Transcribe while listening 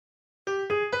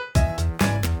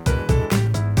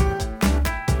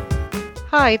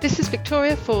Hi, this is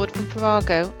Victoria Ford from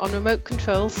Parago on Remote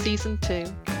Control Season 2.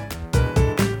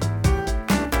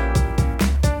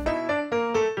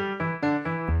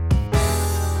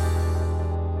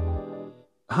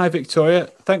 Hi, Victoria.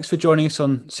 Thanks for joining us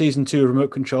on Season 2 of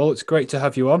Remote Control. It's great to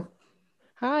have you on.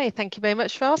 Hi, thank you very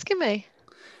much for asking me.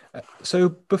 So,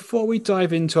 before we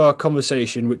dive into our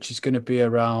conversation, which is going to be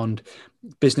around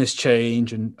business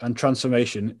change and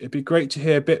transformation, it'd be great to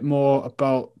hear a bit more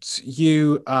about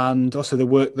you and also the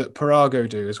work that Parago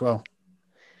do as well.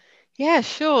 Yeah,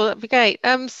 sure, that'd be great.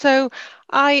 So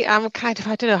I am I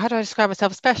don't know, how do I describe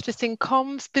myself? A specialist in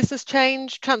comms, business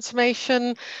change,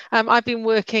 transformation. I've been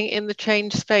working in the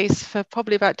change space for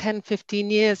probably about 10, 15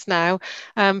 years now.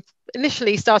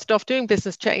 Initially started off doing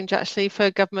business change actually for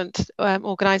a government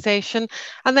organisation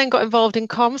and then got involved in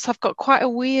comms. So I've got quite a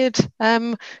weird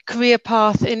career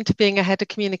path into being a head of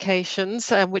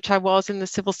communications, which I was in the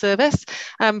civil service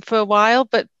for a while,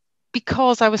 but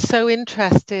because I was so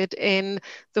interested in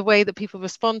the way that people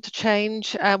respond to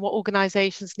change, what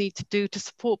organisations need to do to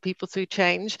support people through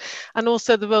change, and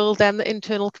also the role then that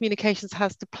internal communications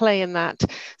has to play in that.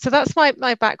 So that's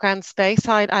my background space.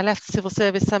 I left the civil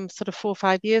service some sort of 4 or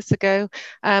 5 years ago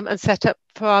and set up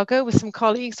Parago with some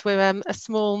colleagues. We're a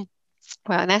small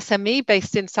an SME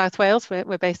based in South Wales.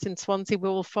 We're based in Swansea. We're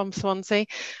all from Swansea.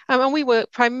 And we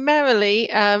work primarily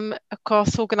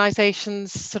across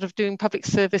organisations sort of doing public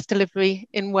service delivery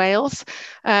in Wales,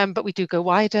 but we do go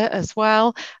wider as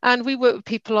well. And we work with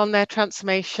people on their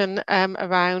transformation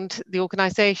around the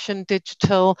organisation,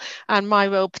 digital, and my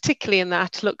role, particularly in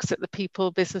that, looks at the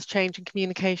people, business change and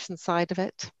communication side of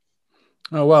it.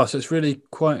 Oh, wow. So, it's really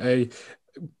quite a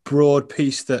broad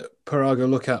piece that Parago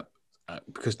look at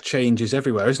because change is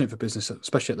everywhere, isn't it, for business,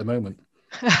 especially at the moment?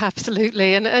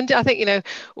 Absolutely, and I think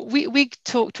we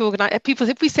talk to organize people.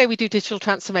 If we say we do digital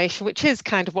transformation, which is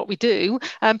kind of what we do,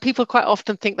 people quite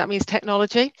often think that means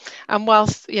technology. And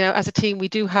whilst as a team we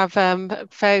do have a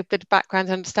fair bit of background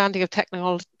and understanding of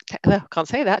technology. I can't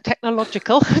say that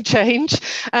technological change.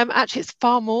 Actually, it's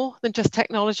far more than just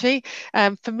technology.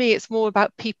 For me, it's more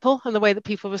about people and the way that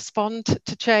people respond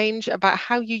to change, about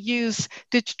how you use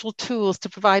digital tools to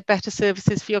provide better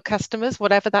services for your customers,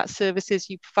 whatever that service is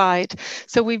you provide.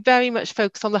 So we very much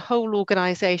focus on the whole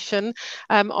organisation,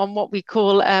 on what we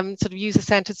call sort of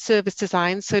user-centred service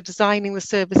design. So designing the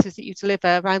services that you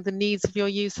deliver around the needs of your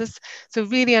users. So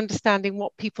really understanding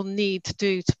what people need to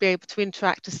do to be able to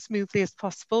interact as smoothly as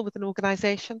possible with an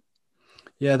organisation.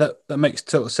 Yeah, that makes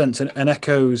total sense and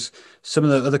echoes some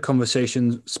of the other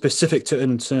conversations specific to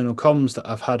internal comms that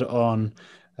I've had on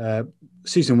uh,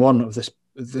 season one of this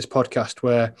podcast,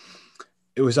 where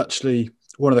it was actually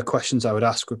one of the questions I would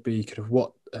ask would be kind of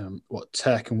what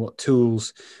tech and what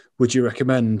tools would you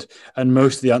recommend? And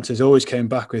most of the answers always came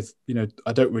back with,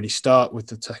 I don't really start with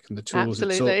the tech and the tools.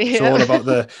 Absolutely, It's all yeah.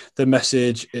 about the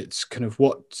message. It's kind of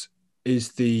what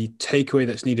is the takeaway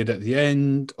that's needed at the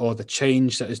end or the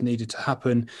change that is needed to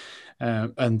happen,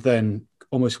 and then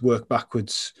almost work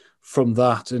backwards from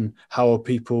that and how are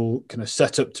people kind of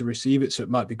set up to receive it. So it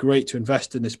might be great to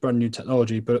invest in this brand new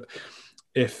technology, but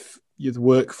if the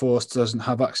workforce doesn't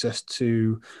have access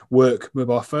to work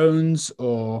mobile phones,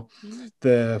 or Mm.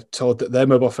 they're told that their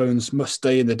mobile phones must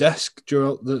stay in the desk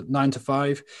during the 9 to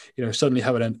 5, suddenly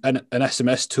having an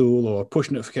SMS tool or push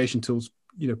notification tools,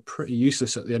 pretty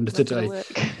useless at the end of the Not going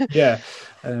to day. work. Yeah.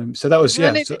 So that was,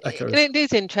 And yeah, it, so and echoes. it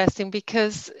is interesting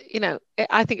because,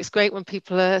 I think it's great when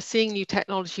people are seeing new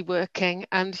technology working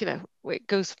and,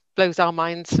 it blows our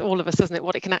minds, all of us, doesn't it,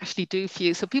 what it can actually do for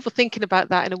you. So people thinking about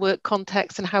that in a work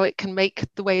context and how it can make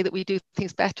the way that we do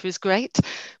things better is great.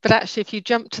 But actually, if you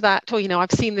jump to that, or,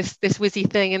 I've seen this whizzy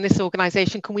thing in this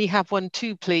organization, can we have one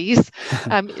too, please?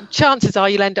 Chances are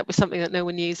you'll end up with something that no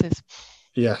one uses.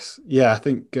 Yes. Yeah. I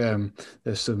think I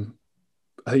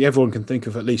think everyone can think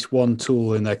of at least one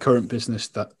tool in their current business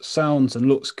that sounds and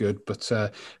looks good, but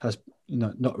has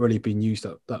not really been used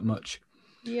that much.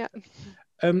 Yeah.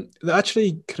 That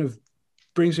actually kind of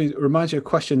reminds me of a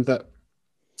question that,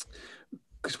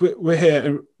 because we're here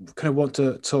and kind of want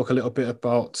to talk a little bit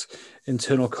about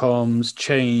internal comms,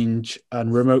 change,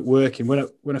 and remote working.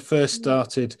 When I first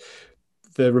started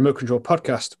the Remote Control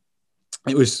podcast,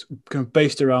 it was kind of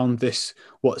based around this,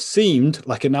 what seemed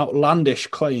like an outlandish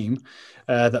claim,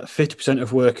 that 50%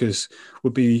 of workers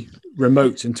would be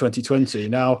remote in 2020.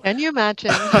 Now, Can you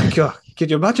imagine? God,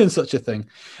 could you imagine such a thing?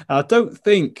 I don't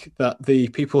think that the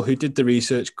people who did the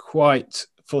research quite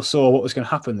foresaw what was going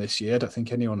to happen this year. I don't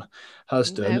think anyone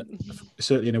has No. done,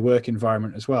 certainly in a work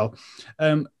environment as well.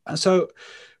 And so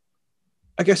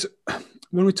I guess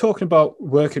when we're talking about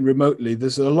working remotely,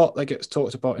 there's a lot that gets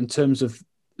talked about in terms of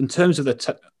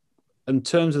the in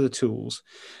terms of the tools.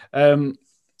 But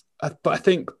I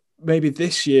think maybe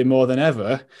this year more than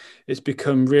ever, it's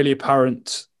become really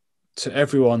apparent to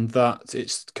everyone that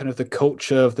it's kind of the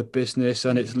culture of the business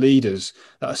and its leaders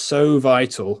that are so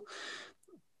vital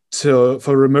for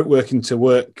remote working to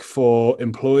work for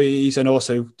employees, and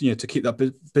also to keep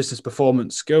that business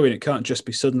performance going. It can't just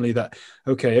be suddenly that,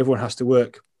 okay, everyone has to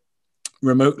work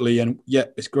remotely, and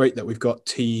yet it's great that we've got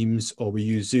Teams or we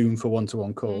use Zoom for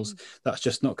one-to-one calls. That's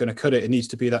just not going to cut it. It needs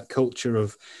to be that culture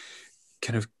of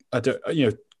kind of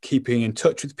keeping in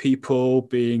touch with people,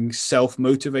 being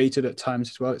self-motivated at times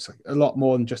as well. It's like a lot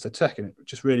more than just a tech, and it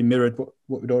just really mirrored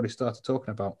what we'd already started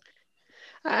talking about.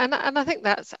 And I think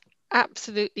that's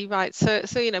absolutely right. So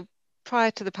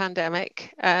prior to the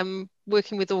pandemic,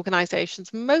 working with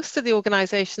organisations, most of the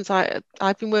organisations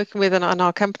I've been working with and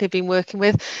our company have been working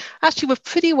with actually were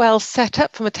pretty well set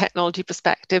up from a technology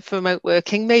perspective for remote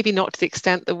working, maybe not to the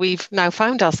extent that we've now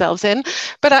found ourselves in,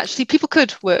 but actually people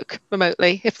could work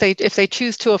remotely if they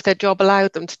choose to, or if their job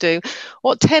allowed them to do.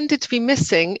 What tended to be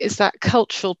missing is that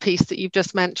cultural piece that you've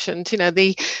just mentioned,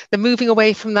 the moving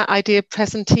away from that idea of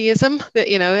presenteeism, that,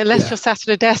 unless you're sat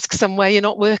at a desk somewhere, you're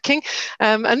not working.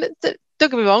 Don't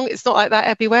get me wrong, it's not like that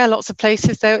everywhere. Lots of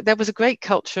places there was a great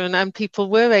culture, and people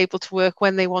were able to work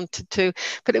when they wanted to.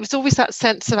 But it was always that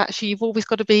sense of actually you've always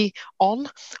got to be on,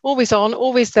 always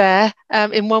there,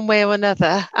 in one way or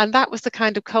another. And that was the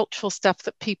kind of cultural stuff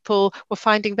that people were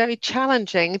finding very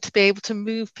challenging, to be able to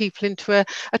move people into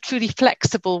a truly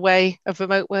flexible way of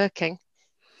remote working.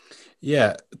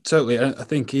 Yeah, totally. I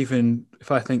think even if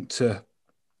I think to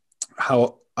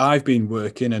how I've been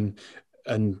working,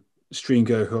 and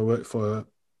Streamgo, who I work for,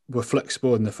 were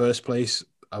flexible in the first place.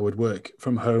 I would work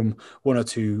from home 1 or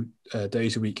 2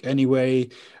 days a week anyway.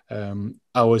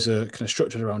 I was kind of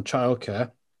structured around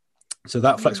childcare, so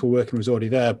that flexible working was already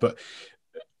there. But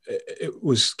it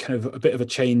was kind of a bit of a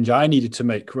change I needed to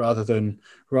make rather than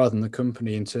the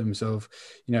company, in terms of,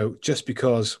 just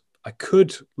because I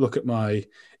could look at my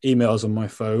emails on my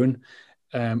phone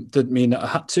didn't mean that I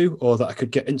had to, or that I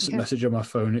could get instant message on my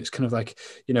phone. It's kind of like,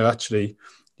 actually,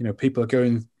 people are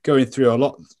going through a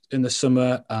lot in the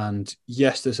summer, and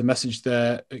yes, there's a message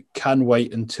there. It can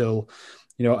wait until,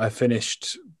 I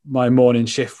finished my morning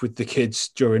shift with the kids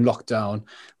during lockdown,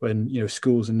 when,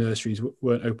 schools and nurseries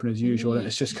weren't open as usual. And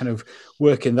it's just kind of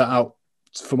working that out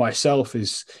for myself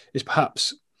is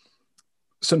perhaps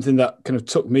something that kind of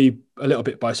took me a little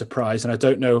bit by surprise. And I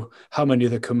don't know how many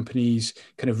other companies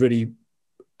kind of really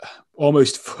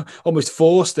almost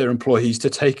force their employees to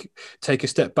take a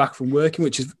step back from working,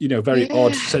 which is, very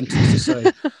odd sentence to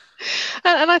say.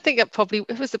 And I think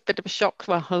it was a bit of a shock.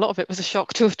 Well, a lot of it was a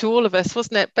shock to all of us,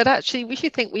 wasn't it? But actually, we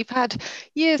should think we've had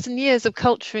years and years of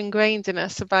culture ingrained in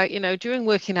us about, during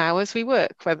working hours, we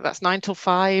work, whether that's 9 till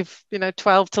 5,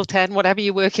 12 till 10, whatever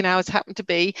your working hours happen to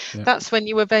be. Yeah. That's when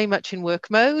you were very much in work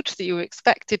mode, that you were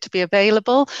expected to be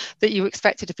available, that you were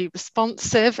expected to be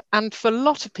responsive, and for a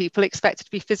lot of people, expected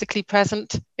to be physically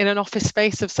present in an office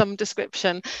space of some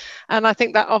description. And I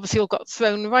think that obviously all got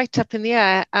thrown right up in the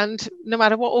air. And no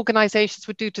matter what organizations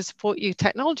would do to support you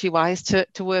technology wise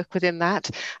to work within that,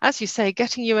 as you say,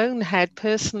 getting your own head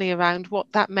personally around what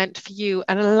that meant for you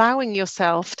and allowing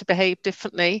yourself to behave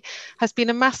differently has been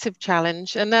a massive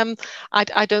challenge. And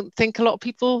I don't think a lot of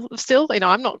people still,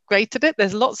 I'm not great at it.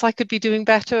 There's lots I could be doing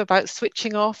better about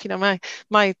switching off.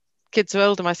 My kids are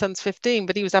older. My son's 15,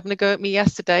 but he was having a go at me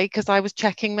yesterday because I was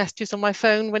checking messages on my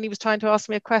phone when he was trying to ask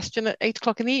me a question at 8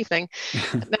 o'clock in the evening.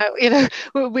 Now,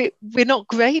 we're not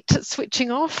great at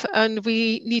switching off, and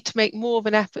we need to make more of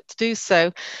an effort to do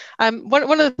so.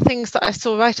 One of the things that I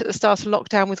saw right at the start of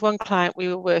lockdown with one client we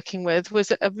were working with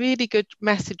was a really good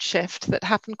message shift that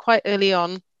happened quite early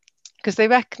on, because they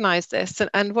recognized this.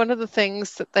 And one of the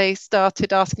things that they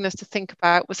started asking us to think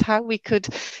about was how we could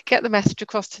get the message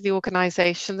across to the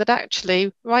organization that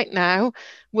actually right now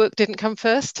work didn't come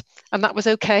first, and that was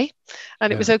okay.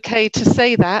 And it was okay to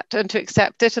say that and to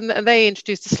accept it. And they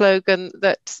introduced a slogan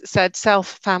that said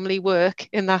self, family, work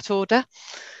in that order.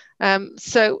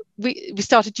 So we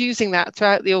started using that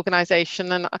throughout the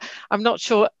organization. And I'm not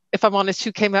sure, if I'm honest,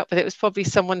 who came up with it. It was probably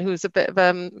someone who was a bit of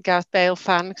a Gareth Bale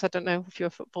fan, because I don't know if you're a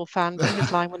football fan, but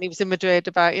his line when he was in Madrid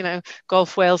about,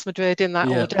 golf, Wales, Madrid in that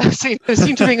order. So it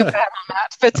seemed to ring a bell on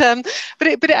that.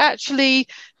 But it actually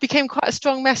became quite a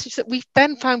strong message that we've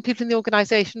then found people in the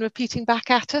organisation repeating back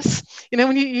at us.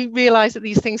 When you realise that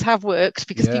these things have worked,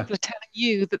 because people are telling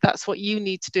you that that's what you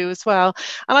need to do as well.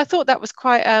 And I thought that was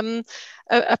quite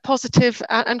a positive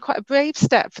and quite a brave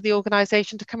step for the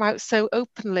organisation to come out so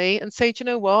openly and say, do you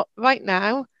know what, right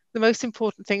now, the most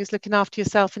important thing is looking after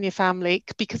yourself and your family,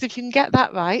 because if you can get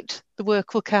that right, the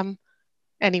work will come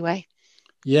anyway.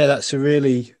 Yeah, it's a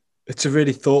really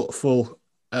thoughtful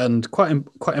and quite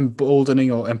emboldening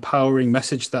or empowering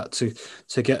message that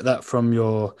to get that from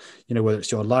your, whether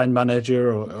it's your line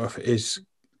manager or if it is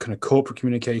kind of corporate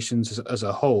communications as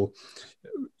a whole,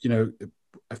 it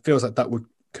feels like that would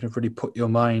kind of really put your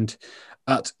mind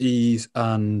at ease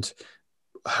and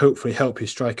hopefully help you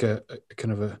strike a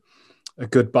kind of a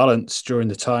good balance during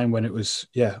the time when it was,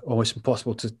 almost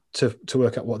impossible to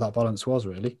work out what that balance was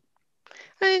really.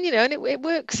 And it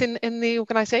works in the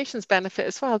organisation's benefit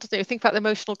as well, doesn't it? You think about the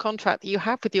emotional contract that you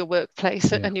have with your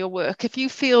workplace Yeah. and your work. If you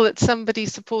feel that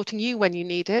somebody's supporting you when you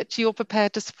need it, you're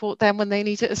prepared to support them when they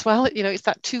need it as well. It's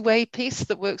that two-way piece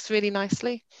that works really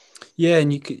nicely. Yeah,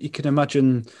 and you can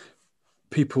imagine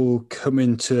people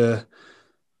coming to,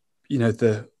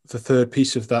 the third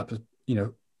piece of that,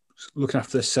 looking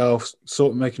after themselves,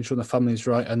 sort of making sure the family is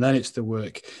right, and then it's the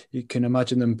work. You can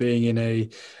imagine them being in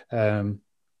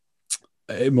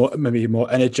maybe more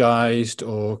energized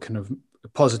or kind of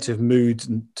positive mood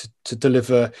and to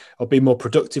deliver or be more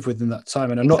productive within that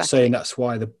time. And I'm not saying Exactly. that's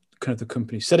why the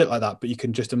company said it like that, but you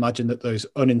can just imagine that those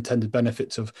unintended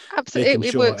benefits of making Absolutely,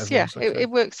 it sure works. Yeah, everyone's it, okay. it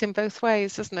works in both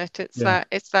ways, doesn't it? It's Yeah.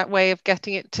 that way of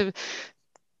getting it to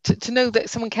know that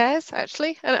someone cares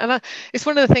actually, and it's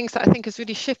one of the things that I think has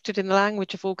really shifted in the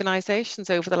language of organisations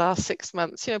over the last 6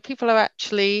 months. People are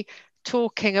actually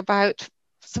talking about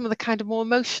some of the kind of more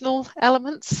emotional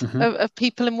elements Mm-hmm. of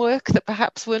people in work that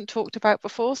perhaps weren't talked about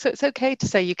before. So it's okay to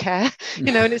say you care,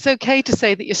 and it's okay to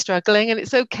say that you're struggling, and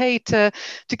it's okay to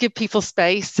give people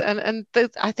space. And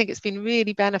I think it's been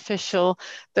really beneficial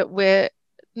that we're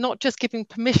not just giving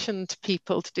permission to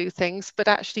people to do things, but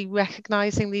actually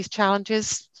recognizing these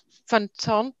challenges front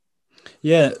on.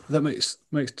 Yeah, that makes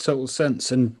total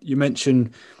sense. And you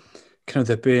mentioned kind of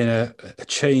there being a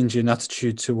change in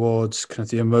attitude towards kind of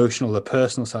the emotional, the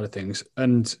personal side of things,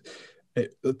 and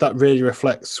that really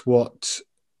reflects what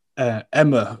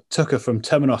Emma Tucker from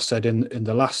Temenos said in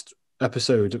the last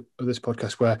episode of this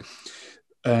podcast, where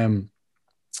um,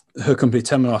 her company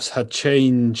Temenos had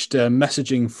changed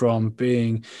messaging from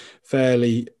being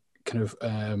fairly kind of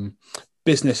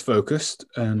business focused,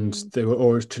 and they were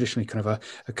always traditionally kind of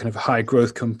a kind of high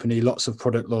growth company, lots of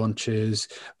product launches,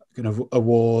 kind of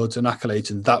awards and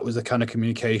accolades, and that was the kind of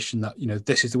communication that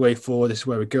this is the way forward, this is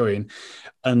where we're going.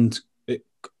 And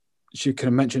she kind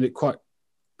of mentioned it quite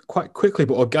quickly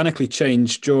but organically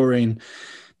changed during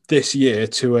this year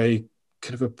to a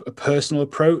kind of a personal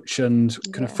approach and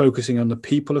kind of focusing on the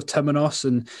people of Temenos.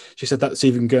 And she said that's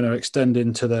even going to extend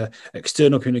into the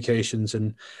external communications,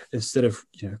 and instead of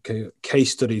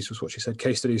case studies, was what she said,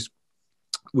 case studies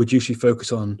would usually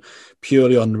focus on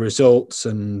purely on the results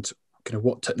and kind of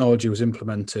what technology was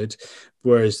implemented,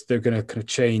 whereas they're going to kind of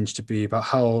change to be about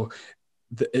how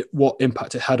what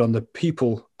impact it had on the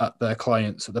people at their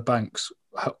clients at the banks,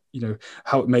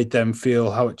 how it made them feel,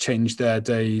 how it changed their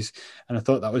days. And I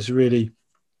thought that was really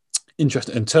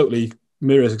interesting and totally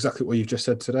mirrors exactly what you've just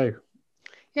said today.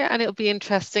 Yeah, and it'll be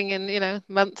interesting in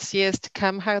months, years to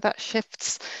come how that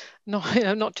shifts,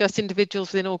 not just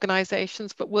individuals within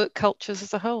organizations, but work cultures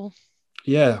as a whole.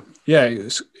 Yeah, you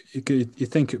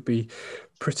think it'd be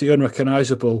pretty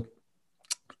unrecognizable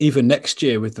even next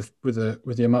year with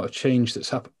the amount of change that's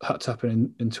had to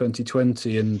happen in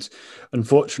 2020. And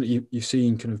unfortunately you've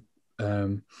seen kind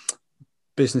of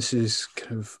businesses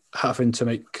kind of having to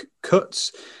make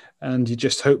cuts, and you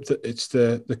just hope that it's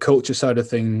the culture side of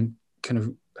thing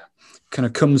kind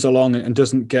of comes along and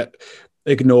doesn't get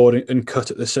ignored and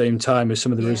cut at the same time as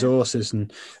some of the resources,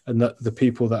 and that the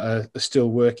people that are still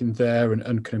working there and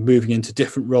kind of moving into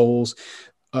different roles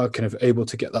are kind of able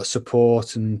to get that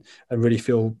support and really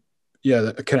feel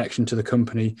a connection to the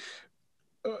company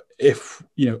if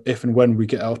and when we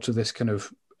get out of this kind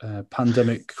of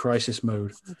pandemic crisis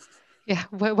mode. Yeah,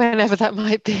 whenever that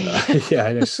might be. Yeah,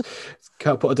 I just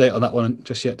can't put a date on that one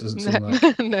just yet, doesn't seem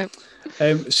like. No.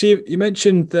 So you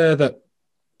mentioned there that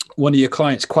one of your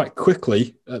clients quite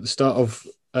quickly at the start of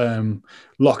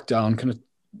lockdown kind of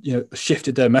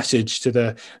shifted their message to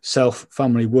the self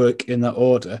family work in that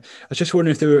order. I was just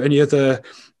wondering if there were any other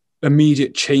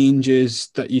immediate changes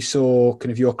that you saw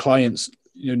kind of your clients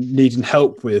needing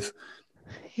help with.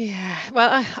 Yeah,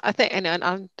 well, I think,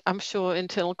 and I'm sure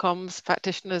internal comms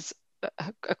practitioners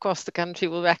across the country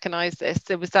will recognise this.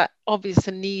 There was that obvious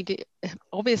need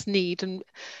and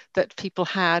that people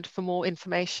had for more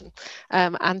information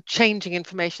and changing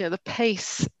information at the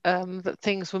pace that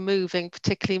things were moving,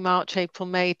 particularly March, April,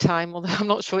 May time. Although I'm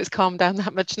not sure it's calmed down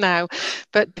that much now,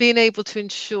 but being able to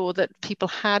ensure that people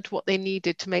had what they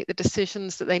needed to make the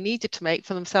decisions that they needed to make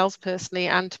for themselves personally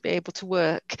and to be able to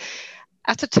work.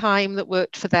 at a time that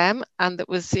worked for them and that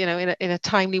was, in a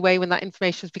timely way when that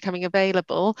information was becoming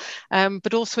available,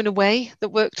 but also in a way that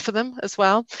worked for them as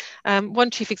well.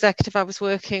 One chief executive I was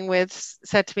working with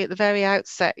said to me at the very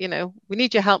outset, we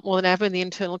need your help more than ever in the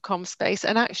internal comm space.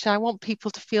 And actually, I want people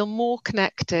to feel more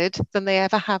connected than they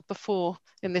ever have before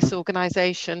in this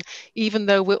organization, even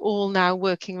though we're all now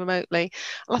working remotely.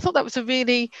 And I thought that was a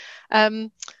really I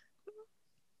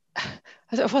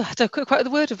don't quite the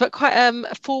word, but quite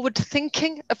a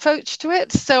forward-thinking approach to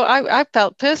it. So I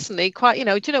felt personally quite,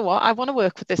 do you know what? I want to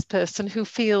work with this person who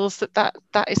feels that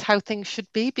is how things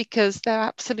should be, because they're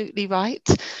absolutely right.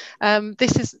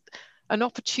 This is an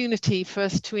opportunity for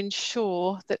us to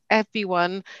ensure that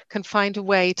everyone can find a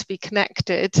way to be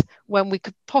connected when we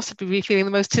could possibly be feeling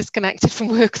the most disconnected from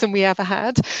work than we ever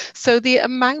had. So the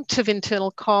amount of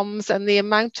internal comms and the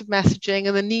amount of messaging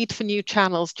and the need for new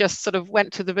channels just sort of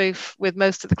went to the roof with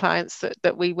most of the clients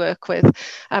that we work with.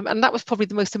 And that was probably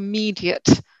the most immediate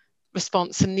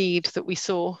response and need that we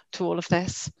saw to all of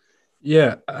this.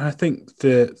 Yeah, I think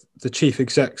the chief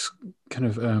execs kind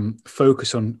of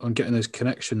focus on getting those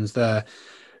connections there.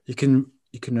 You can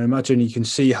imagine, you can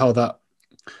see how that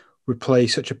would play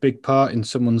such a big part in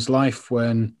someone's life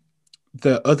when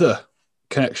the other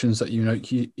connections that you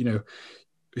know,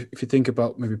 if you think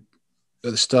about maybe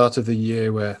at the start of the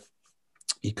year where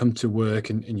you come to work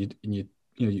and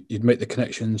you'd make the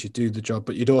connections, you'd do the job,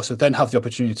 but you'd also then have the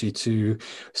opportunity to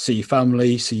see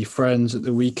family, see friends at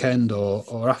the weekend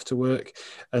or after work.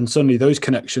 And suddenly those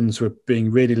connections were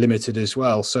being really limited as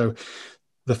well. So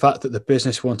the fact that the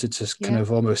business wanted to kind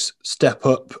of almost step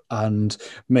up and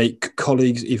make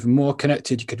colleagues even more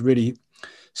connected, you could really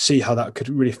see how that could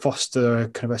really foster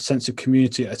kind of a sense of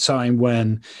community at a time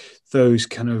when those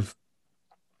kind of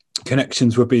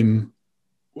connections were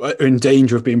in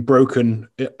danger of being broken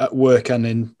at work and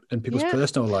in people's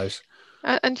personal lives.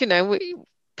 And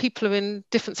people are in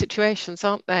different situations,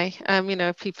 aren't they?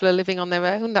 If people are living on their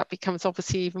own, that becomes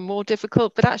obviously even more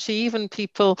difficult. But actually, even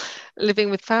people living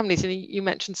with families, and you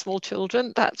mentioned small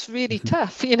children, that's really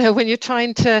tough. When you're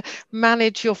trying to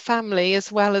manage your family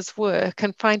as well as work,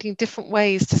 and finding different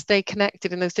ways to stay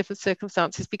connected in those different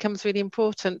circumstances becomes really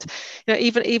important.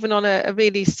 Even on a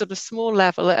really sort of small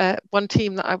level, one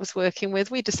team that I was working with,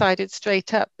 we decided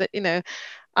straight up that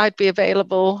I'd be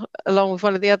available along with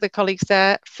one of the other colleagues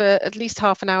there for at least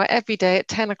half an hour every day at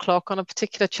 10 o'clock on a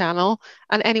particular channel,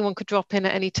 and anyone could drop in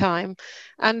at any time.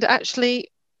 And actually,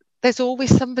 there's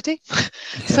always somebody.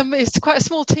 It's quite a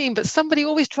small team, but somebody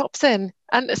always drops in.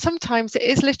 And sometimes it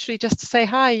is literally just to say,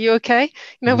 hi, you okay?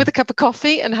 With a cup of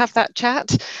coffee and have that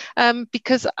chat.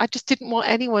 Because I just didn't want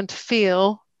anyone to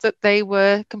feel that they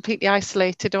were completely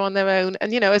isolated or on their own.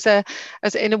 And,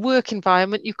 as in a work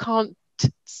environment, you can't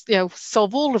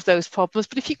solve all of those problems,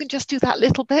 but if you can just do that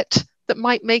little bit, that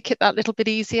might make it that little bit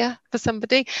easier for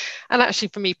somebody. And actually,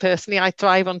 for me personally, I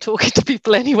thrive on talking to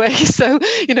people anyway, so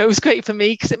it was great for me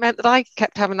because it meant that I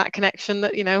kept having that connection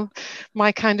that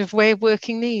my kind of way of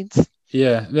working needs.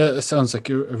 Yeah, that sounds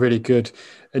like a really good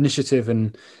initiative,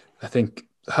 and I think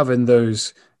having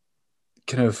those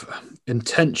kind of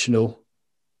intentional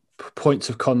points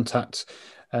of contact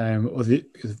or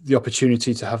the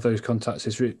opportunity to have those contacts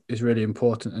is really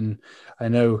important. And I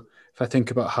know if I think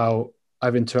about how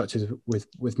I've interacted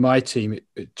with my team,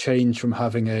 it changed from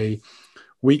having a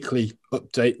weekly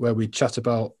update where we chat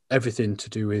about everything to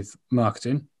do with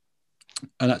marketing,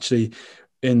 and actually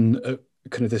in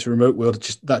kind of this remote world,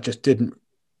 that just didn't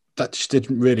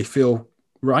really feel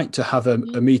right to have a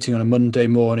meeting on a Monday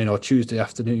morning or Tuesday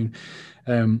afternoon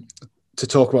to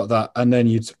talk about that. And then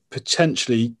you'd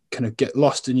potentially kind of get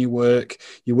lost in your work.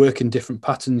 You work in different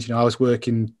patterns. I was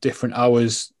working different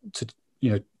hours to,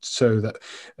 so that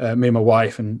me and my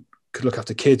wife could look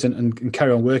after kids and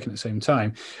carry on working at the same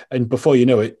time. And before you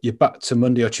know it, you're back to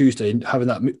Monday or Tuesday and having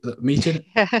that meeting.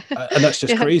 And that's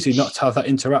just crazy not to have that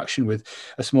interaction with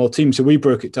a small team. So we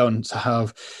broke it down to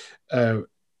have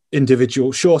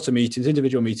individual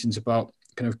meetings about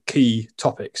kind of key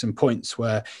topics and points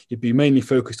where you'd be mainly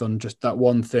focused on just that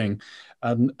one thing.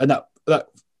 And that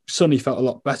suddenly felt a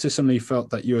lot better. Suddenly felt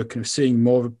that you were kind of seeing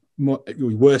more,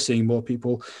 you were seeing more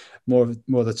people more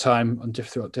of the time on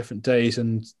different days.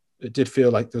 And it did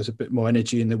feel like there was a bit more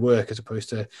energy in the work as opposed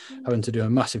to having to do a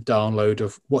massive download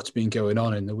of what's been going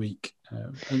on in the week.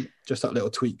 And just that little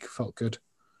tweak felt good.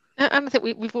 And I think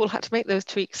we've all had to make those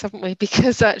tweaks, haven't we?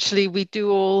 Because actually we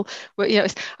do all,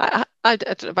 I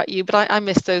don't know about you, but I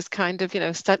miss those kind of,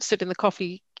 stood in the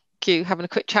coffee queue having a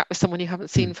quick chat with someone you haven't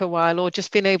seen for a while, or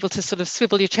just being able to sort of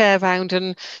swivel your chair around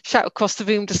and shout across the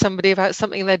room to somebody about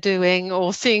something they're doing,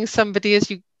 or seeing somebody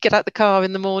as you get out the car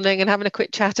in the morning and having a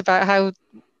quick chat about how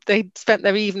they spent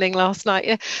their evening last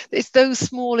night. It's those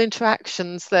small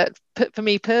interactions that, for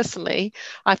me personally,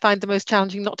 I find the most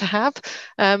challenging not to have.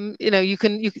 You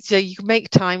can say you can make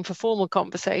time for formal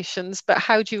conversations, but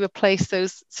how do you replace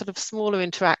those sort of smaller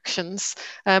interactions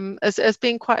as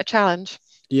being quite a challenge?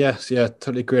 Yes, yeah,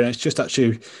 totally agree. And it's just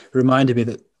actually reminded me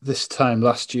that this time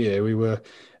last year we were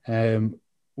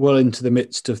well into the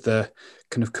midst of the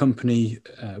kind of company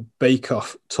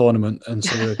bake-off tournament, and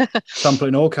so we're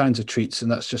sampling all kinds of treats,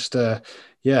 and that's just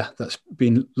that's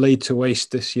been laid to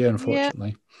waste this year, Yeah.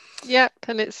 unfortunately. Yeah,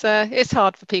 and it's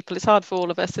hard for people. It's hard for all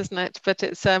of us, isn't it? But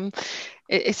it's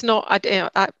not.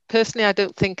 I personally, I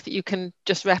don't think that you can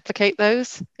just replicate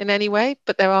those in any way.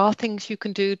 But there are things you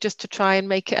can do just to try and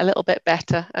make it a little bit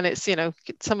better. And it's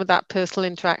some of that personal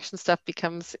interaction stuff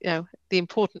becomes the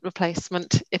important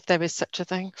replacement, if there is such a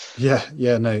thing. Yeah,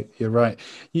 no, you're right.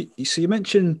 So you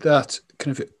mentioned that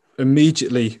kind of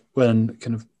immediately when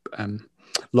kind of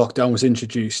lockdown was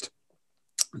introduced,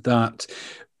 that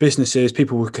businesses,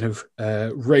 people were kind of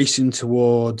racing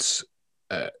towards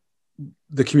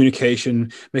the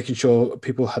communication, making sure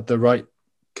people had the right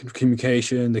kind of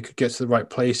communication, they could get to the right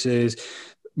places,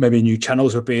 maybe new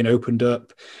channels were being opened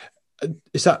up.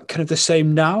 Is that kind of the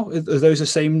same now? Are those the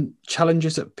same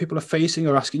challenges that people are facing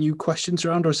or asking you questions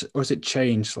around, or has it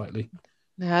changed slightly?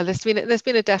 No, there's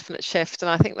been a definite shift,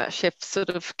 and I think that shift sort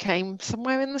of came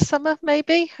somewhere in the summer,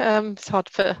 maybe. It's hard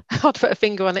to put a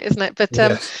finger on it, isn't it? But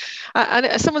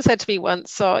Yes. someone said to me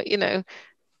once,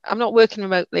 I'm not working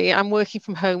remotely. I'm working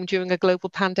from home during a global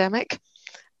pandemic,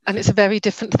 and it's a very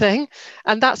different thing.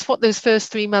 And that's what those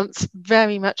first 3 months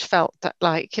very much felt that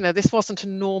like. This wasn't a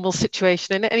normal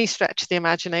situation in any stretch of the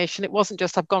imagination. It wasn't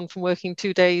just I've gone from working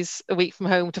 2 days a week from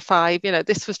home to 5.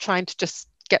 This was trying to just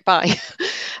get by.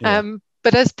 Yeah.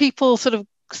 But as people sort of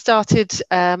started,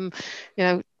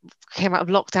 came out of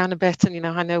lockdown a bit, and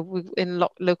I know we're in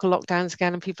local lockdowns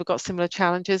again, and people have got similar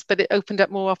challenges, but it opened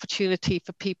up more opportunity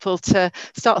for people to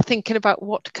start thinking about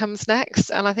what comes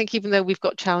next. And I think even though we've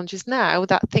got challenges now,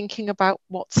 that thinking about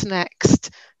what's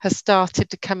next has started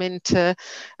to come into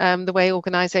the way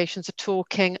organisations are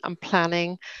talking and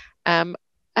planning.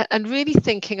 And really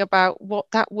thinking about what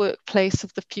that workplace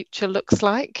of the future looks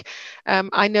like.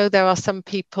 I know there are some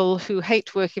people who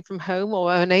hate working from home or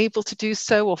are unable to do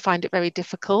so or find it very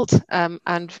difficult,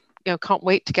 and can't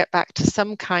wait to get back to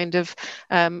some kind of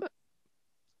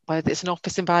whether it's an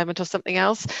office environment or something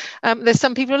else. There's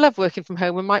some people who love working from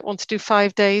home and might want to do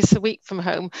 5 days a week from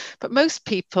home, but most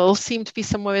people seem to be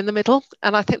somewhere in the middle.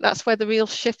 And I think that's where the real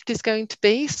shift is going to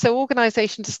be. So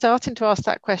organisations are starting to ask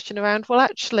that question around, well,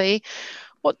 actually,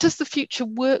 what does the future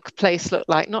workplace look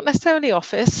like? Not necessarily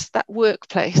office, that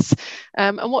workplace.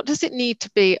 And what does it need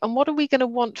to be? And what are we going to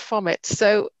want from it?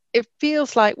 So it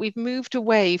feels like we've moved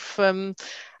away from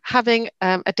having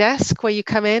a desk where you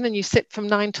come in and you sit from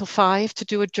 9 till 5 to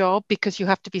do a job because you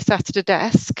have to be sat at a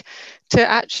desk, to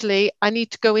actually, I need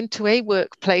to go into a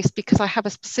workplace because I have a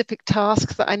specific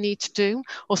task that I need to do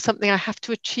or something I have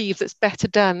to achieve that's better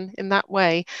done in that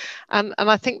way. And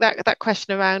I think that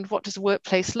question around what does a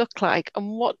workplace look like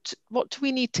and what do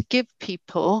we need to give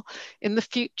people in the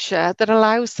future that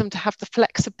allows them to have the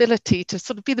flexibility to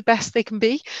sort of be the best they can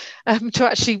be, to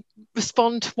actually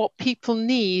respond to what people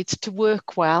need to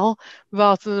work well,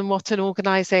 rather than what an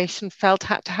organisation felt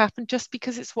had to happen just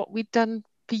because it's what we'd done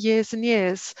for years and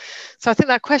years. So I think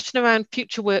that question around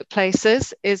future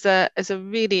workplaces is a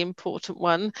really important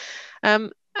one.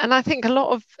 And I think a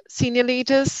lot of senior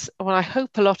leaders, or I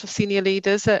hope a lot of senior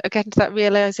leaders, are getting to that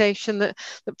realization that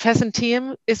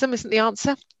presenteeism isn't the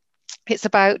answer. It's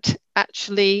about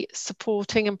actually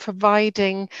supporting and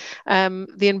providing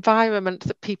the environment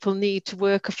that people need to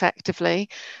work effectively,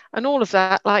 and all of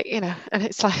that, and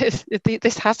it's like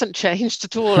this hasn't changed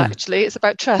at all. Actually, it's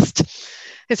about trust.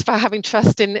 It's about having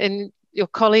trust in your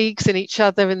colleagues, in each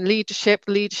other, in leadership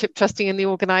trusting in the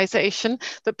organization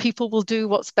that people will do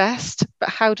what's best, but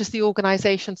how does the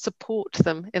organization support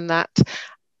them in that?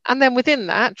 And then within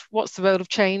that, what's the role of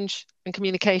change and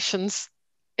communications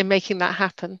in making that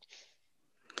happen?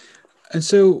 And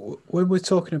so when we're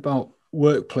talking about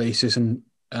workplaces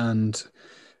and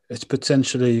it's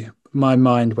potentially, my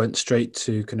mind went straight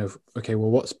to kind of, okay, well,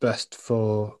 what's best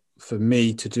for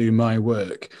me to do my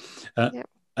work? Yeah.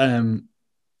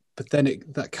 But then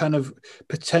that kind of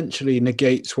potentially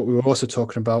negates what we were also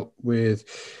talking about with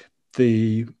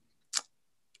the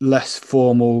less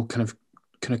formal kind of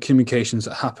communications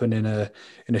that happen in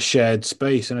a shared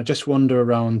space. And I just wonder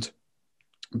around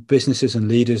businesses and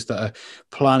leaders that are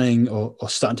planning or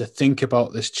starting to think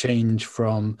about this change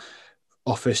from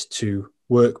office to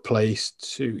workplace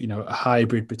to a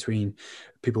hybrid between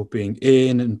people being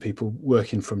in and people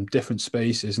working from different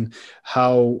spaces, and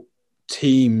how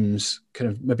teams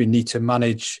kind of maybe need to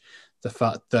manage the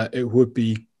fact that it would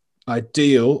be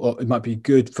ideal, or it might be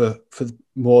good for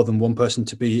more than one person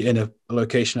to be in a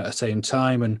location at the same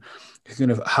time, and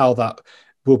kind of how that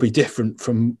will be different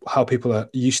from how people are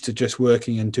used to just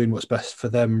working and doing what's best for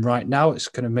them right now. It's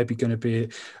kind of maybe going to be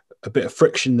a bit of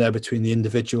friction there between the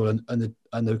individual and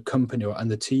the company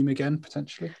and the team again,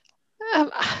 potentially.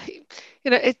 Um,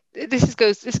 this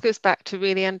goes back to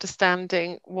really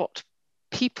understanding what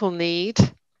people need.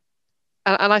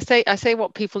 And I say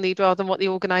what people need rather than what the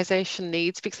organization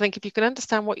needs, because I think if you can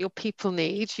understand what your people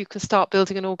need, you can start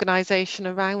building an organization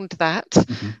around that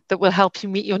that will help you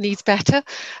meet your needs better.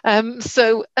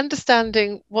 So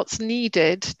understanding what's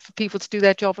needed for people to do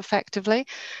their job effectively,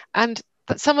 and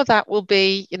that some of that will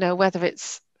be, whether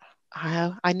it's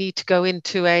I need to go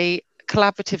into a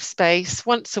collaborative space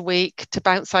once a week to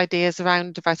bounce ideas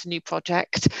around about a new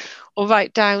project, or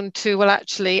right down to, well,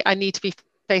 actually, I need to be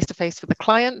face to face with the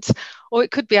client, or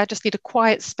it could be I just need a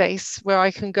quiet space where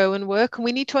I can go and work. And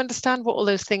we need to understand what all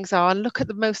those things are and look at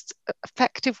the most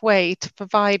effective way to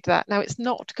provide that. Now, it's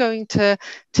not going to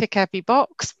tick every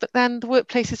box, but then the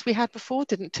workplaces we had before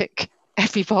didn't tick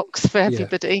every box for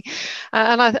everybody.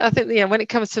 And I think when it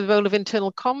comes to the role of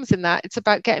internal comms in that, it's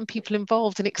about getting people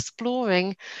involved and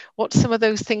exploring what some of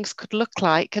those things could look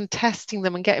like, and testing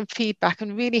them and getting feedback,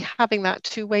 and really having that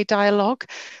two-way dialogue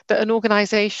that an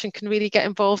organization can really get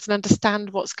involved and understand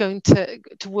what's going to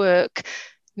work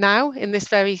now in this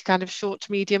very kind of short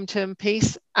to medium term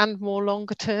piece, and more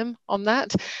longer term on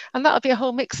that. And that'll be a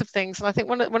whole mix of things. And I think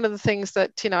one of the things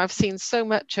that I've seen so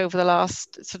much over the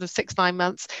last sort of 6-9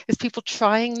 months is people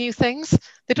trying new things.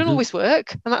 They don't always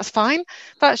work, and that's fine,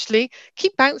 but actually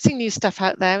keep bouncing new stuff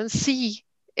out there and see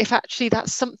if actually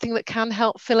that's something that can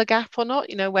help fill a gap or not.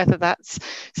 Whether that's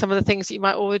some of the things that you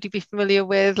might already be familiar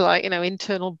with, like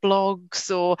internal blogs,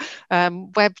 or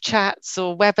web chats,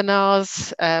 or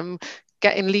webinars,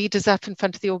 getting leaders up in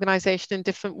front of the organization in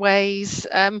different ways,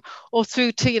 or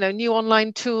through to new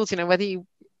online tools, whether you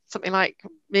something like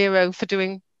Miro for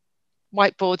doing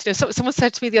whiteboards. Someone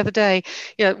said to me the other day,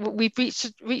 we've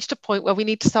reached a point where we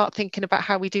need to start thinking about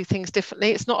how we do things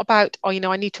differently. It's not about, I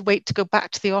need to wait to go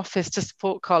back to the office to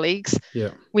support colleagues.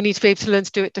 We need to be able to learn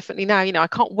to do it differently now. I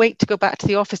can't wait to go back to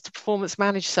the office to performance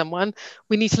manage someone.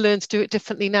 We need to learn to do it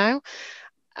differently now.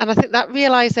 And I think that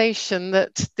realization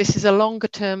that this is a longer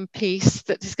term piece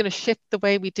that is going to shift the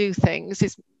way we do things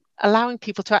is allowing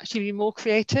people to actually be more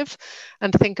creative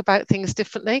and think about things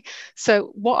differently.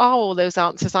 So what are all those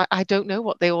answers? I don't know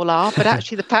what they all are, but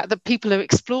actually the fact that people are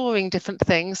exploring different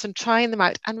things and trying them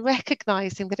out and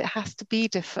recognizing that it has to be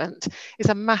different is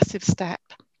a massive step.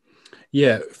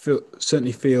 Yeah,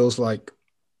 certainly feels like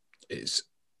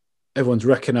everyone's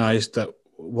recognized that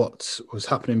what was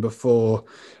happening before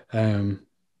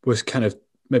was kind of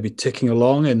maybe ticking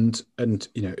along, and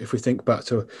if we think back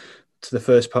to the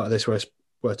first part of this where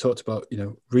I talked about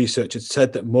research had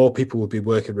said that more people would be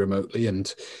working remotely,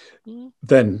 and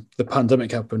then the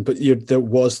pandemic happened, but there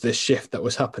was this shift that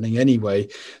was happening anyway.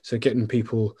 So getting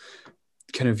people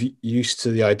kind of used to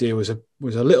the idea was a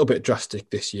little bit drastic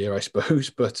this year, I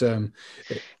suppose, but it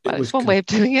was one way of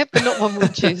doing it, but not one we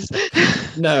choose.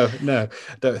 No, I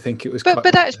don't think it was.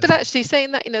 But actually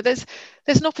saying that,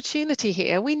 there's an opportunity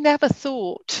here. We never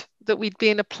thought that we'd be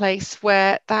in a place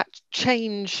where that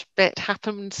change bit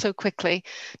happened so quickly.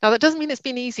 Now, that doesn't mean it's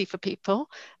been easy for people.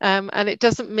 And it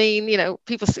doesn't mean, a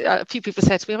few people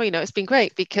said to me, it's been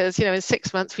great because, in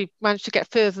 6 months, we've managed to get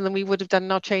further than we would have done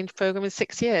in our change program in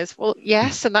 6 years. Well,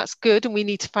 yes, and that's good. And we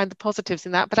need to find the positives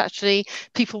in that. But actually,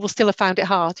 people will still have found it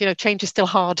hard. Change is still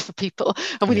hard for people.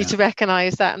 And we need to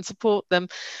recognize that and support them.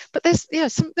 But there's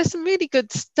some really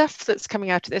good stuff that's coming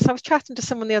out of this. I was chatting to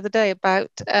someone the other day about,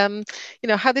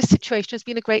 how this situation has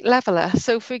been a great leveler.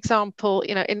 So, for example,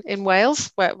 in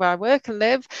Wales, where I work and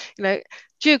live,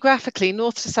 geographically,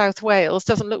 north to south Wales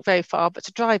doesn't look very far, but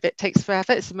to drive it takes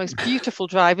forever. It's the most beautiful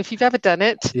drive. If you've ever done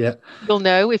it, you'll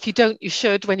know. If you don't, you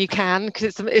should when you can,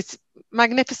 because it's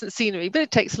magnificent scenery, but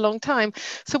it takes a long time.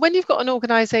 So when you've got an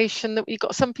organisation that you've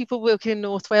got some people working in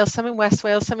North Wales, some in West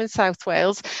Wales, some in South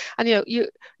Wales, and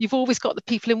you've always got the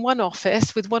people in one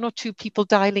office with 1 or 2 people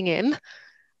dialing in,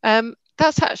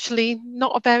 that's actually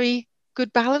not a very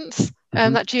good balance.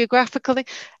 that geographical thing.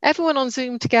 Everyone on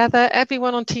Zoom together,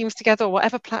 everyone on Teams together, or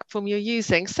whatever platform you're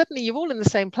using, suddenly you're all in the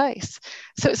same place.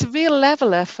 So it's a real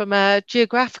leveler from a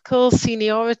geographical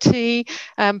seniority,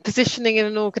 positioning in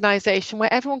an organization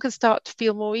where everyone can start to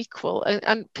feel more equal.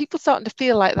 And people starting to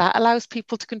feel like that allows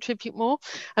people to contribute more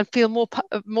and feel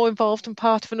more involved and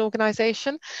part of an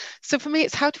organization. So for me,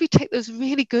 it's how do we take those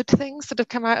really good things that have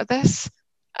come out of this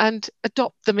and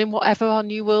adopt them in whatever our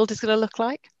new world is going to look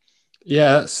like?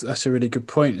 Yeah, that's a really good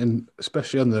point, and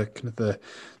especially on the kind of the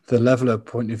leveler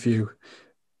point of view,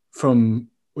 from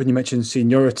when you mentioned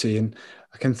seniority, and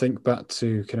I can think back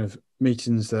to kind of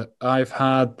meetings that I've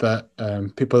had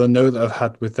that people I know that I've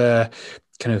had with their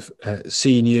kind of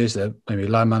seniors, their maybe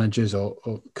line managers or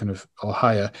kind of or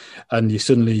higher, and you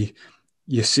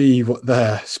see what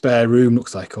their spare room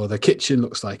looks like or their kitchen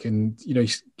looks like, and you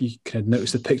kind of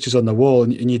notice the pictures on the wall,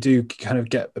 and you do kind of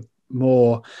get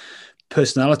more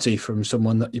personality from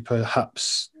someone that you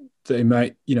perhaps they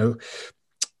might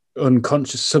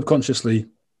subconsciously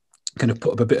kind of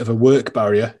put up a bit of a work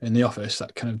barrier in the office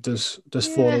that kind of does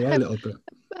fall away a little bit.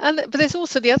 But there's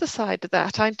also the other side of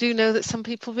that. I do know that some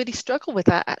people really struggle with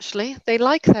that, actually. They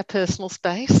like their personal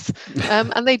space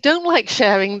and they don't like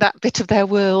sharing that bit of their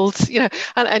world,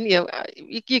 and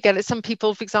you get it. Some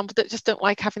people, for example, that just don't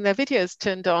like having their videos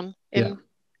turned on in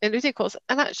video calls.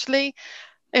 And actually,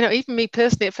 even me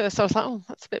personally, at first I was like, oh,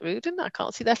 that's a bit rude, isn't it? I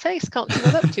can't see their face, can't see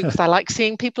what they're up to, because I like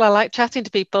seeing people, I like chatting to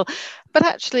people. But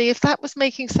actually, if that was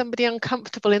making somebody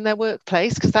uncomfortable in their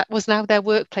workplace, because that was now their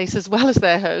workplace as well as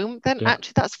their home, then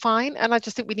actually that's fine. And I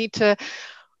just think we need to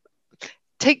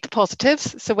take the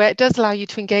positives. So where it does allow you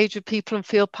to engage with people and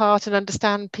feel part and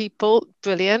understand people,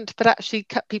 brilliant, but actually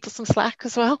cut people some slack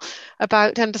as well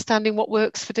about understanding what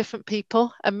works for different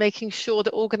people and making sure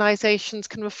that organizations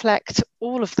can reflect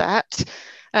all of that.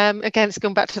 Again, it's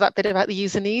going back to that bit about the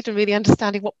user need and really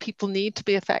understanding what people need to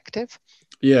be effective.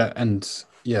 Yeah, and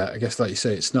I guess like you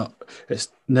say, it's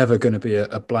never going to be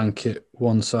a blanket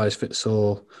one size fits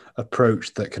all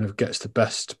approach that kind of gets the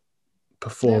best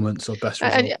performance or best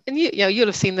result. And you'll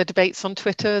have seen the debates on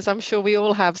Twitter, as I'm sure we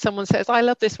all have. Someone says, I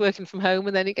love this working from home,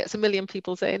 and then he gets a million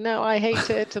people saying, no, I hate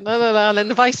it, and and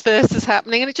the vice versa is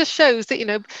happening. And it just shows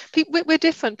that we're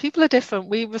different. People are different.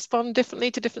 We respond differently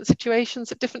to different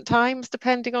situations at different times,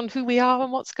 depending on who we are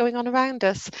and what's going on around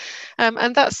us.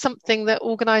 And that's something that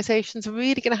organizations are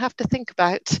really going to have to think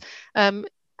about.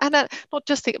 And not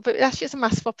just think, but actually it's a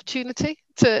massive opportunity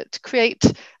to create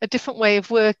a different way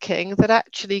of working that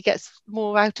actually gets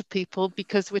more out of people,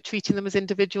 because we're treating them as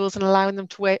individuals and allowing them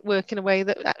to work in a way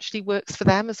that actually works for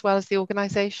them as well as the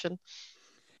organization.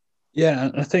 Yeah,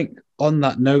 and I think on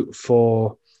that note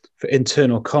for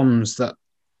internal comms, that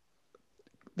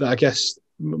I guess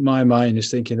my mind is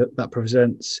thinking that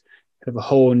presents kind of a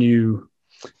whole new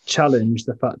challenge,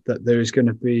 the fact that there is going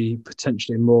to be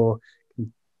potentially more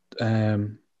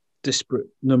disparate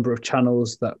number of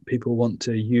channels that people want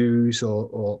to use,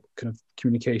 or kind of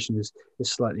communication is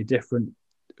slightly different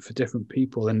for different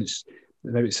people, and it's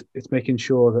making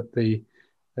sure that the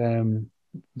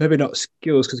maybe not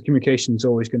skills, because communication is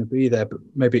always going to be there, but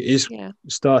maybe it is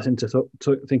starting to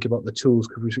think about the tools,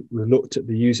 because we've looked at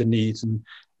the user needs, and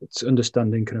it's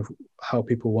understanding kind of how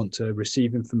people want to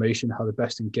receive information, how they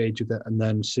best engage with it, and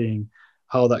then seeing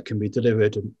how that can be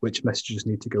delivered and which messages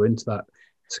need to go into that.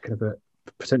 It's kind of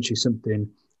potentially something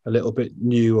a little bit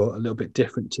new or a little bit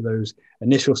different to those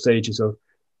initial stages of,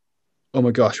 oh my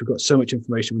gosh, we've got so much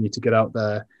information we need to get out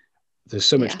there. There's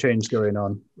so much change going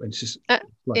on. It's just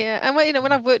and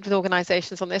when I've worked with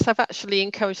organizations on this, I've actually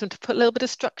encouraged them to put a little bit of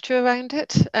structure around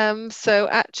it. So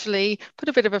actually put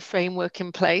a bit of a framework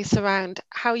in place around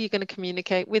how you're going to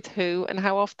communicate with who and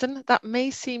how often. That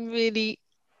may seem really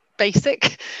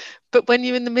basic, but when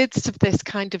you're in the midst of this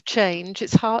kind of change,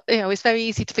 it's hard, it's very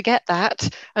easy to forget that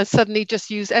and suddenly just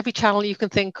use every channel you can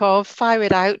think of, fire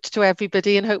it out to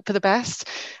everybody and hope for the best.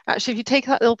 Actually, if you take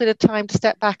that little bit of time to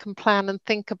step back and plan and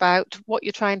think about what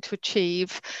you're trying to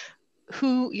achieve,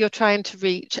 who you're trying to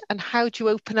reach, and how do you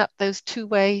open up those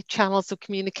two-way channels of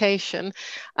communication.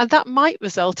 And that might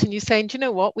result in you saying, do you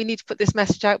know what, we need to put this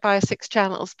message out via 6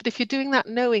 channels. But if you're doing that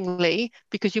knowingly,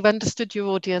 because you've understood your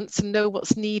audience and know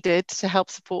what's needed to help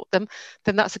support them,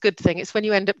 then that's a good thing. It's when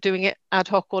you end up doing it ad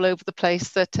hoc all over the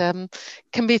place that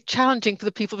can be challenging for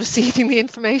the people receiving the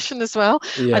information as well.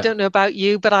 I don't know about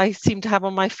you, but I seem to have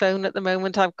on my phone at the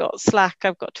moment, I've got Slack,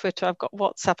 I've got Twitter, I've got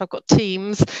WhatsApp, I've got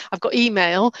Teams, I've got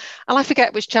email, and I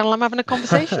forget which channel I'm having a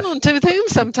conversation on with whom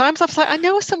sometimes. I was like, I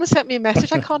know someone sent me a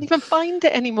message, I can't even find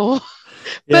it anymore.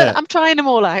 But I'm trying them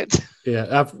all out. Yeah,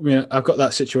 I've got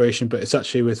that situation, but it's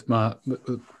actually with my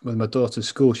daughter's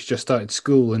school. She just started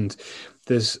school, and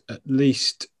there's at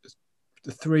least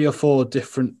 3 or 4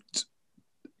 different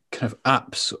kind of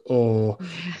apps or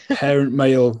parent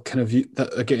mail kind of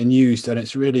that are getting used, and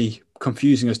it's really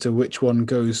confusing as to which one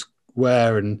goes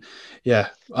where. And yeah,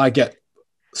 I get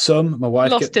some, my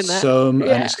wife Lost gets in that. some,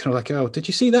 Yeah. and it's kind of like, oh, did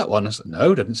you see that one? I was like,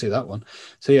 no, didn't see that one.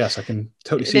 So yes, I can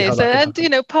totally It see how is. that can And, happen. you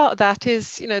know, part of that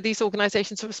is, you know, these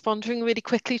organizations are responding really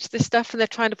quickly to this stuff, and they're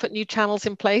trying to put new channels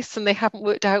in place, and they haven't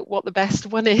worked out what the best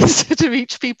one is to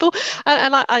reach people.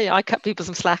 And I cut people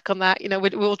some slack on that. You know,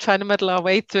 we're all trying to muddle our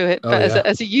way through it. Oh But yeah.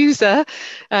 as a user,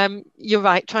 you're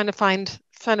right, trying to find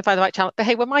the right channel. But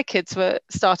hey, when my kids were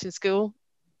starting school,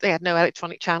 they had no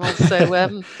electronic channels.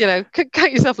 So, you know,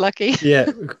 count yourself lucky.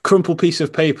 Yeah, crumpled piece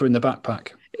of paper in the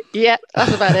backpack. Yeah,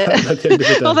 that's about it. At the end of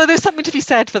the day. Although there's something to be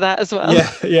said for that as well.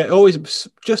 Yeah, always,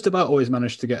 just about always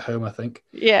managed to get home, I think.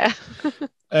 Yeah.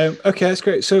 Okay, that's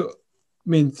great. So, I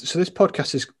mean, so this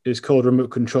podcast is called Remote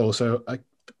Control. So I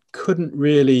couldn't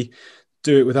really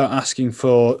do it without asking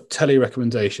for telly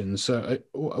recommendations. So,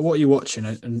 what are you watching,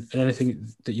 and anything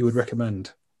that you would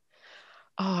recommend?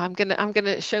 Oh, I'm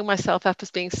gonna show myself up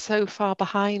as being so far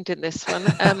behind in this one.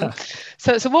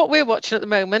 So what we're watching at the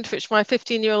moment, which my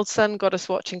 15-year-old son got us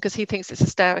watching because he thinks it's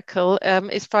hysterical,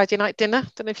 is Friday Night Dinner.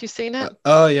 Don't know if you've seen it.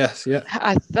 Oh yes, yeah.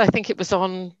 I think it was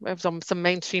on some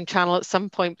mainstream channel at some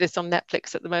point, but it's on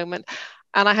Netflix at the moment.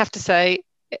 And I have to say,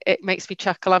 it makes me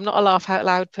chuckle. I'm not a laugh out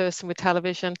loud person with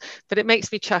television, but it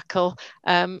makes me chuckle,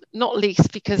 not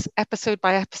least because episode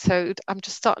by episode, I'm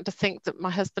just starting to think that my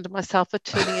husband and myself are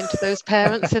turning into those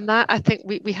parents in that. I think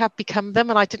we have become them,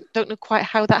 and I don't know quite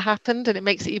how that happened, and it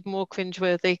makes it even more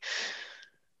cringeworthy.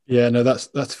 Yeah, no,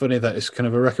 that's funny. That is kind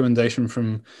of a recommendation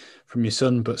from your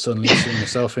son, but suddenly you're seeing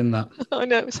yourself in that. I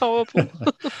know, it's horrible.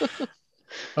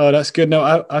 Oh, that's good.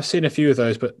 No, I've seen a few of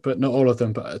those, but not all of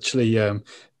them. But actually,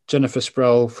 Jennifer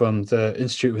Sproul from the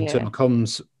Institute of Internal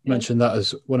Comms mentioned that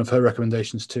as one of her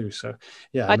recommendations too. So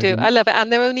yeah, I do. I love it. And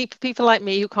they're only for people like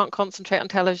me who can't concentrate on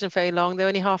television very long. They're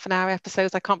only half an hour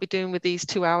episodes. I can't be doing with these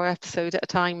 2-hour episodes at a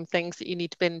time, things that you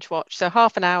need to binge watch. So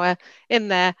half an hour in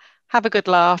there, have a good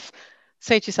laugh,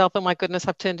 say to yourself, oh my goodness,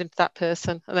 I've turned into that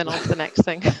person, and then on to the next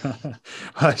thing.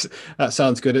 That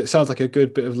sounds good. It sounds like a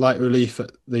good bit of light relief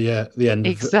at the end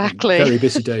Exactly. of very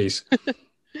busy days.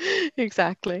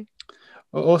 Exactly.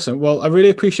 Awesome. Well, I really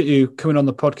appreciate you coming on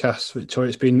the podcast, Victoria.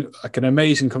 It's been like an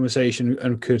amazing conversation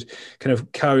and could kind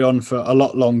of carry on for a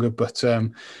lot longer, but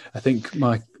I think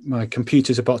my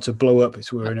computer's about to blow up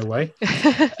its whirring away.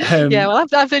 Yeah, well,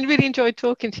 I've been really enjoyed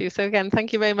talking to you. So again,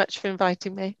 thank you very much for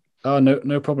inviting me. Oh,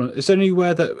 no problem. Is there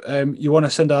anywhere that you want to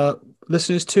send our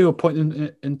listeners to, or point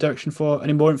in direction for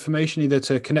any more information, either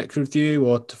to connect with you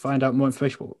or to find out more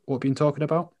information what we've been talking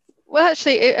about? Well,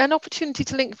 actually, an opportunity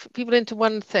to link people into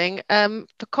one thing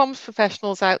for comms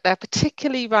professionals out there,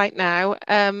 particularly right now.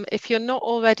 If you're not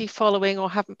already following or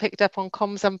haven't picked up on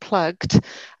Comms Unplugged,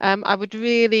 I would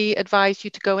really advise you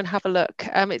to go and have a look.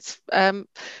 It's kind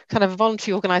of a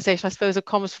voluntary organisation, I suppose, of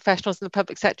comms professionals in the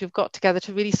public sector who've got together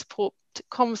to really support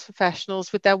comms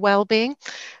professionals with their well-being,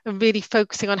 and really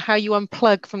focusing on how you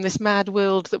unplug from this mad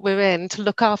world that we're in to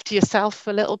look after yourself for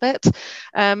a little bit.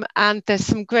 And there's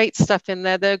some great stuff in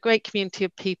there. They're a great community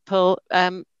of people,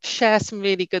 share some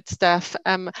really good stuff,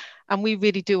 and we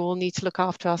really do all need to look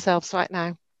after ourselves right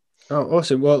now. Oh,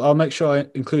 awesome. Well, I'll make sure I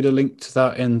include a link to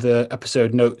that in the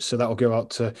episode notes, so that will go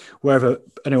out to wherever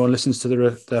anyone listens to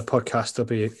the podcast. There'll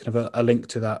be kind of a link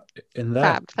to that in there.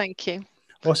 Fab, thank you.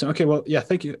 Awesome. Okay, well, yeah,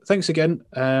 thank you. Thanks again.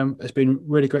 It's been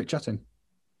really great chatting.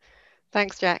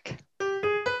 Thanks, Jack.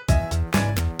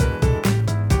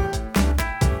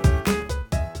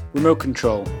 Remote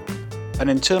Control, an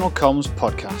internal comms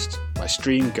podcast by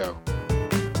Stream Go.